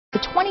The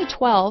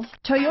 2012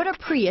 Toyota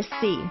Prius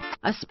C.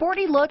 A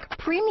sporty look,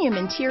 premium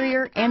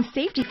interior, and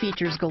safety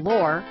features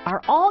galore are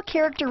all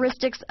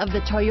characteristics of the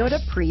Toyota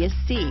Prius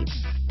C.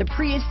 The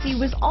Prius C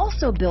was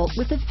also built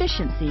with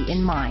efficiency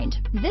in mind.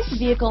 This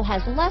vehicle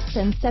has less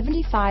than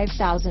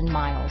 75,000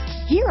 miles.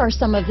 Here are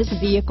some of this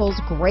vehicle's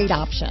great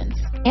options: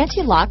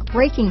 anti-lock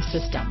braking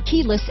system,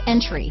 keyless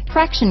entry,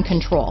 traction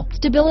control,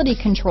 stability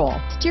control,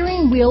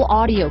 steering wheel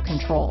audio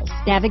controls,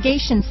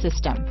 navigation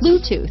system,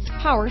 Bluetooth,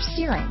 power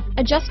steering,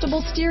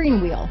 adjustable steering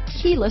wheel,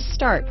 keyless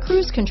start,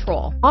 cruise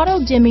control,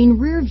 auto dimming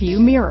rear view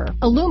mirror,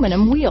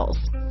 aluminum wheels,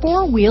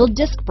 four-wheel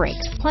disc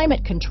brakes,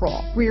 climate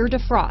control, rear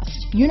defrost,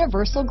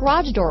 universal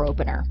garage door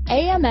opener,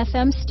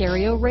 AM/FM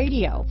stereo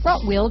radio,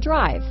 front-wheel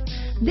drive.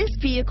 This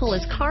vehicle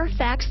is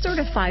CARFAX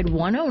certified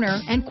one owner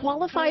and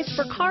qualifies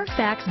for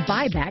CARFAX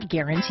Buyback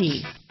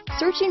Guarantee.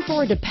 Searching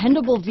for a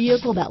dependable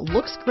vehicle that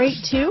looks great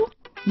too?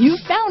 You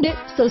found it,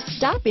 so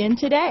stop in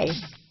today.